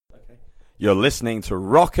Okay. You're listening to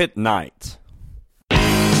Rocket Night.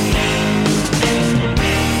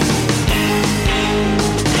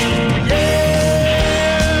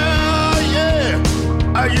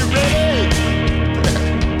 Are you ready?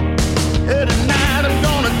 Hey, tonight I'm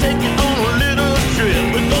gonna take you on a little trip.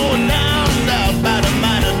 We're going down south by the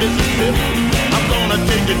mighty Mississippi. I'm gonna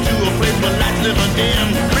take you to a place where lights never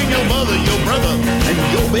dim. Bring your mother, your brother, and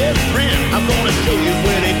your best friend. I'm gonna show you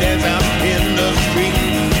where they dance out in the street.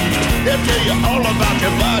 They'll tell you all about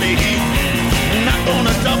your body heat. Not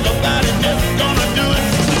gonna talk about it, just gonna do it.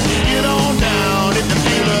 Get on down if you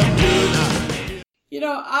feel up good. You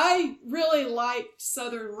know, I really liked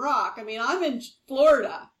Southern rock. I mean, I'm in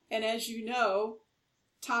Florida, and as you know,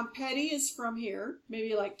 Tom Petty is from here,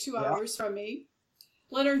 maybe like 2 hours from me.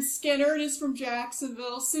 Leonard Skinner is from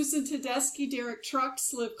Jacksonville. Susan Tedeschi, Derek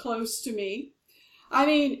Trucks live close to me. I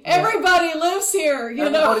mean, everybody lives here, you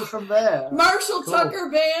know. Everybody from there. Marshall Tucker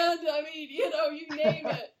Band, I mean, you know, you name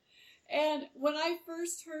it. And when I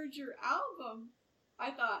first heard your album,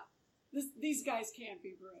 I thought, these guys can't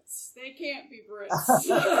be Brits. They can't be Brits.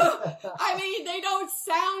 I mean, they don't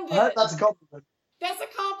sound it. That's a compliment. That's a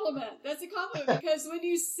compliment. That's a compliment because when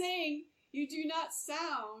you sing, you do not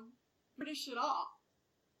sound British at all.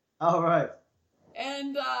 All right.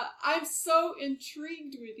 And I'm so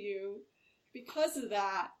intrigued with you because of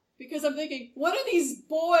that. Because I'm thinking, what are these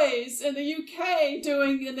boys in the UK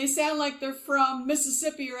doing? And they sound like they're from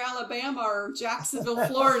Mississippi or Alabama or Jacksonville,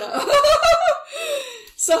 Florida.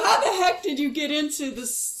 So how the heck did you get into the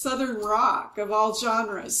Southern rock of all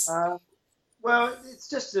genres? Well, it was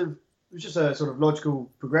just a sort of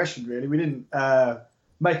logical progression, really. We didn't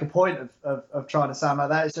make a point of trying to sound like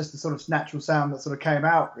that. It's just the sort of natural sound that sort of came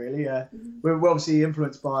out, really. We're obviously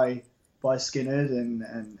influenced by Skinner and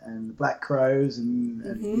the Black Crowes and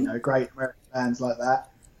you know, great American bands like that.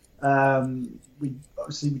 We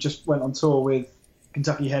just went on tour with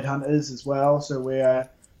Kentucky Headhunters as well, so we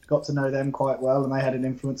got to know them quite well, and they had an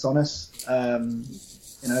influence on us.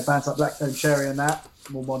 You know, bands like Blackstone Cherry and that,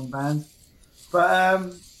 more modern bands.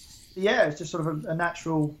 But yeah, it's just sort of a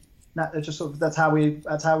natural. Just sort of that's how we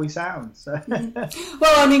sound. So.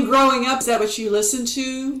 Well, I mean, growing up, is that what you listened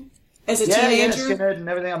to as a teenager? Yeah, Skinhead and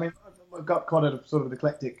everything. I mean, I've got quite a sort of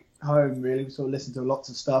eclectic home, really. We sort of listen to lots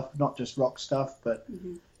of stuff, not just rock stuff, but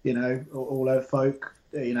you know, all over folk,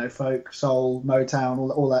 you know, folk, soul, Motown,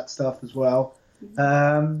 all that stuff as well.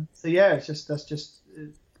 So yeah, that's just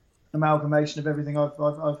an amalgamation of everything I've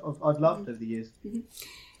loved over the years.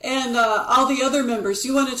 And all the other members.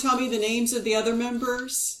 You want to tell me the names of the other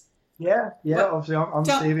members? Yeah. Obviously, I'm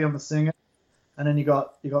Stevie. I'm the singer, and then you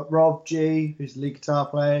got Rob G, who's the lead guitar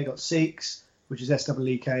player. You got Seeks, which is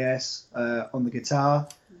SWEKS on the guitar.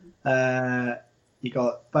 You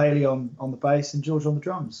got Bailey on the bass and George on the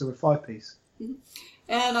drums. So we're 5-piece.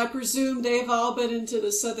 And I presume they've all been into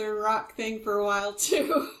the Southern rock thing for a while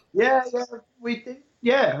too. Yeah, we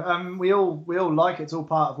all like it. It's all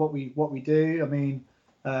part of what we do. I mean,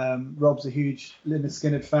 Rob's a huge Lynyrd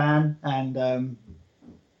Skynyrd fan, and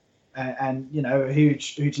you know, a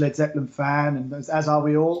huge Led Zeppelin fan, and as are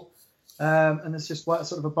we all. And it's just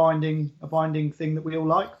sort of a binding thing that we all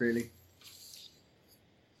like, really.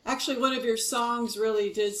 Actually, one of your songs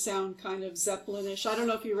really did sound kind of Zeppelin-ish. I don't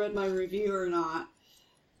know if you read my review or not,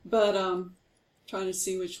 but trying to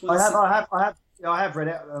see which one. I have read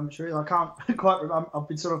it. I'm sure I can't quite remember. I've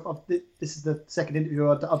been this is the second interview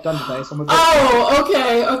I've done today. So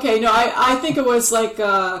okay. No, I think it was like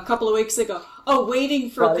a couple of weeks ago. Oh, waiting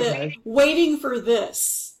for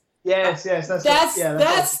this. Yes.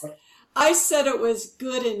 That's. I said it was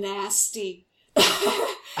good and nasty.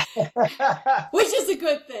 Which is a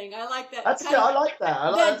good thing. I like that. That's good. I like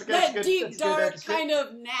that. That deep, dark, kind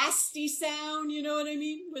of nasty sound. You know what I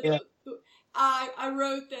mean? I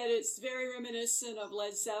wrote that it's very reminiscent of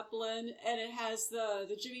Led Zeppelin, and it has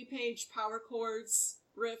the Jimmy Page power chords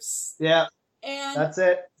riffs. Yeah, and that's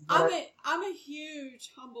it. I'm a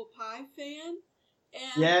huge Humble Pie fan.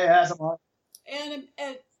 And, yeah, and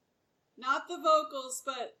not the vocals,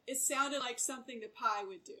 but it sounded like something that Pie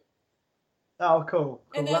would do. Oh, cool.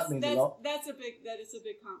 And that means a lot. That is a big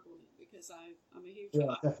compliment because I'm a huge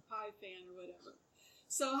Pie fan or whatever.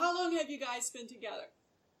 So how long have you guys been together?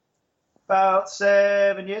 About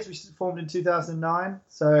 7 years. We formed in 2009.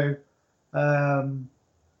 So,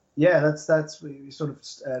 that's we sort of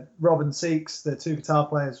Rob and Seeks, the two guitar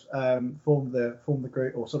players, formed the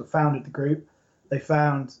group, or sort of founded the group. They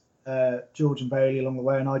found George and Bailey along the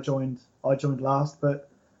way, and I joined last, but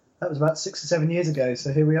that was about 6 or 7 years ago.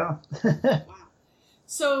 So here we are. Wow.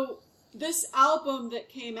 So this album that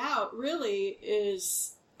came out really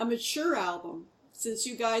is a mature album since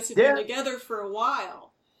you guys have been together for a while.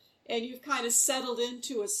 and you've kind of settled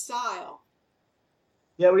into a style.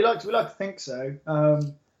 Yeah, we like to think so.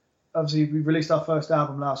 Obviously, we released our first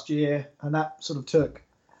album last year, and that sort of took,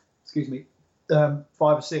 5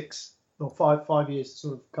 years to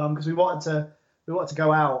sort of come, because we wanted to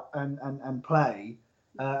go out and play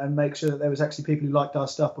and make sure that there was actually people who liked our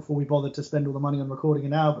stuff before we bothered to spend all the money on recording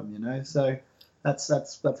an album. You know, so that's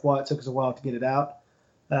why it took us a while to get it out.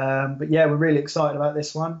 But yeah, we're really excited about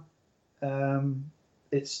this one.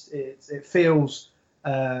 It feels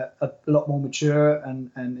a lot more mature, and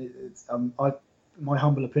my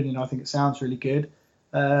humble opinion, I think it sounds really good.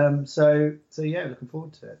 So yeah, looking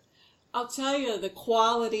forward to it. I'll tell you, the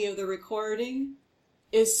quality of the recording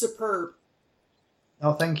is superb.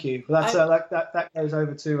 Oh, thank you. Well, that's that goes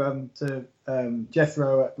over to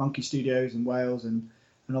Jethro at Monkey Studios in Wales, and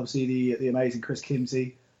obviously the amazing Chris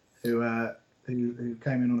Kimsey, who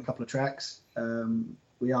came in on a couple of tracks.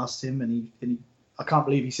 We asked him, and he I can't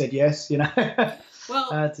believe he said yes. You know,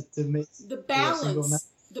 well, to mix the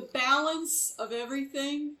balance of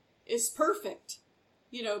everything is perfect.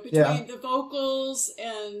 You know, between the vocals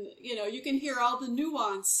and, you know, you can hear all the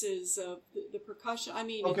nuances of the percussion. I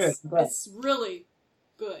mean, it's really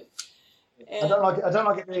good. And I don't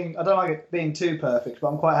like it being too perfect, but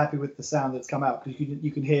I'm quite happy with the sound that's come out, because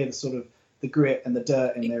you can hear the sort of the grit and the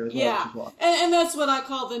dirt in there as well. Yeah, which is what and that's what I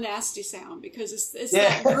call the nasty sound, because it's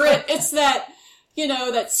that grit. It's that, you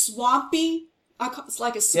know, that swampy. It's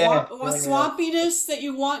like a swampiness that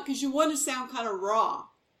you want, because you want to sound kind of raw.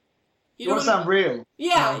 You want to sound real.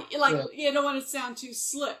 Yeah, you don't want to sound too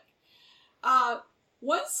slick.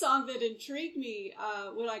 One song that intrigued me,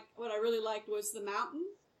 what I really liked, was The Mountain.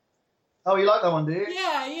 Oh, you like that one, do you?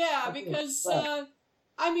 Yeah, because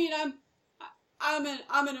I mean, I'm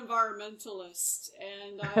an environmentalist,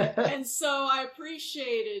 and so I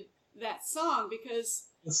appreciated that song because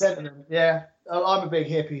the sentiment. Yeah, I'm a big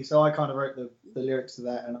hippie, so I kind of wrote the lyrics to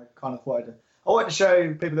that, and I kind of wanted to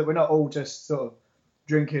show people that we're not all just sort of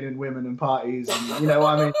drinking and women and parties, and you know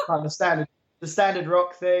what I mean, kind of the standard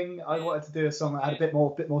rock thing. I wanted to do a song that had a bit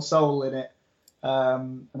more soul in it,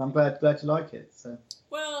 and I'm glad you like it. So.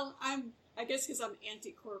 Well, I guess because I'm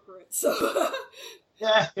anti-corporate, so.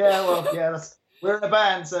 We're in a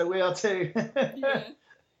band, so we are too. Yeah.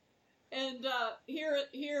 And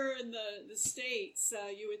here in the States,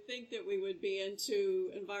 you would think that we would be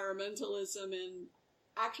into environmentalism, and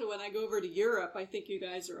actually, when I go over to Europe, I think you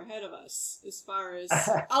guys are ahead of us as far as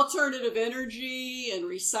alternative energy and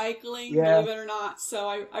recycling, believe it or not.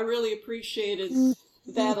 So I really appreciated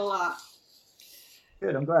that a lot.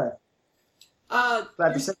 Good, I'm glad.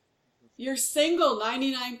 Glad to see. You're single,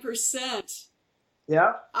 99%.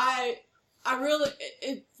 Yeah. I really,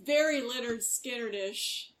 it's very Leonard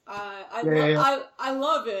Skinner-ish. I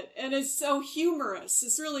love it, and it's so humorous.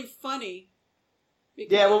 It's really funny.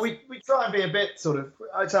 Yeah, well, we try and be a bit sort of.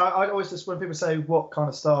 I always just, when people say what kind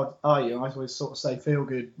of style are you, I always sort of say feel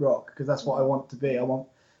good rock, because that's what I want to be. I want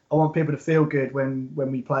people to feel good when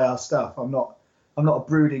we play our stuff. I'm not a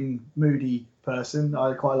brooding, moody person.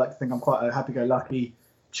 I quite like to think I'm quite a happy-go-lucky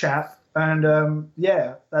chap, and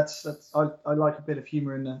that's I like a bit of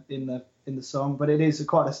humour in the song, but it is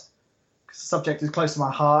quite a subject is close to my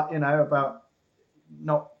heart. You know, about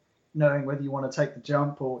not knowing whether you want to take the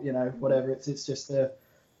jump or, you know, whatever. It's just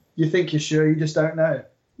you think you're sure, you just don't know.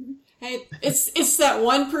 Hey, it's that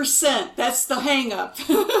 1%. That's the hang up.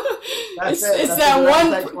 That's it's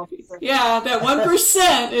that 1%. Yeah, that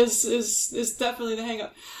 1% is definitely the hang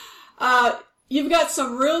up. You've got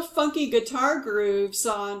some real funky guitar grooves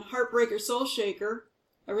on Heartbreaker Soul Shaker.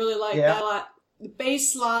 I really like that a lot. The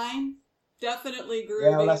bass line, definitely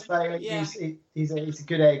groovy. Yeah, well, that's right. Yeah. He's a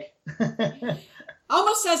good egg.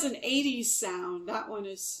 Almost has an 80s sound. That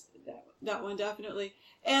one definitely.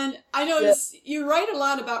 And I notice you write a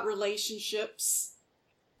lot about relationships,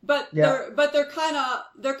 but they're kind of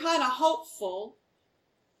hopeful.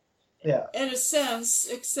 Yeah. In a sense,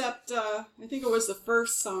 except I think it was the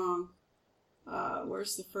first song.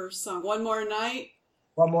 Where's the first song? One More Night.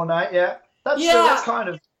 One More Night. Yeah. That's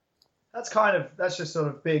just sort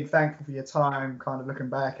of being thankful for your time, kind of looking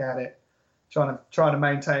back at it, trying to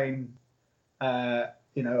maintain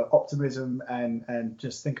optimism and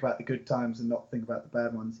just think about the good times and not think about the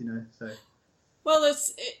bad ones, you know. So. Well,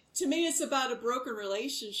 to me, it's about a broken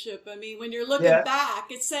relationship. I mean, when you're looking back,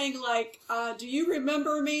 it's saying like, do you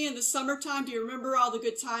remember me in the summertime? Do you remember all the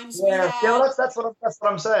good times we had? Yeah, well, that's what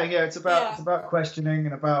I'm saying. Yeah, it's about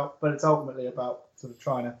questioning but it's ultimately about sort of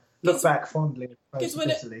trying to look back fondly. Because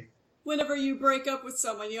whenever you break up with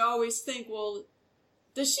someone, you always think, well,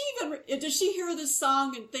 does she hear this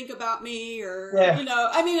song and think about me? Or, you know,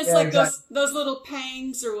 I mean, it's like exactly. those little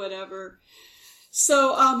pangs or whatever.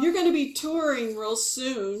 So you're going to be touring real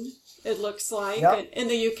soon, it looks like, in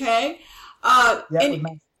the UK.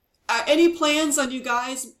 Any plans on you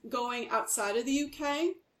guys going outside of the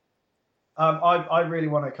UK? I really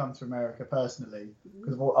want to come to America personally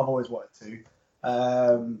because I've always wanted to.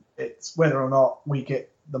 It's whether or not we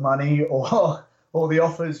get the money or the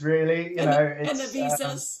offers, really. And the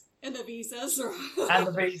visas. And the visas. And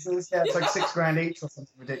the visas, yeah. It's like $6,000 each or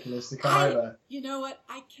something ridiculous to come over. You know what?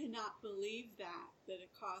 I cannot believe that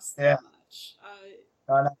it costs that much.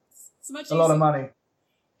 I know. It's much a lot of money.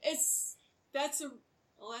 That's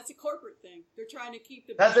a corporate thing. They're trying to keep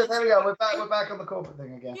the. That's it. There we go. We're back on the corporate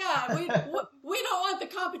thing again. Yeah, we don't want the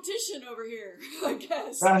competition over here. I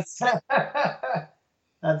guess. That's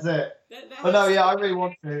it. But no, yeah, I really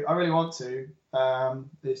want to.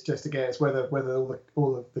 It's just again, it's whether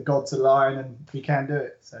all of the gods align and we can do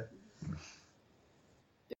it. So.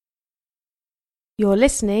 You're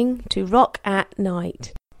listening to Rock at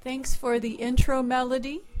Night. Thanks for the intro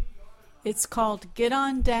melody. It's called Get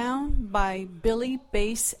On Down by Billy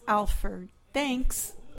Bass Alford. Thanks.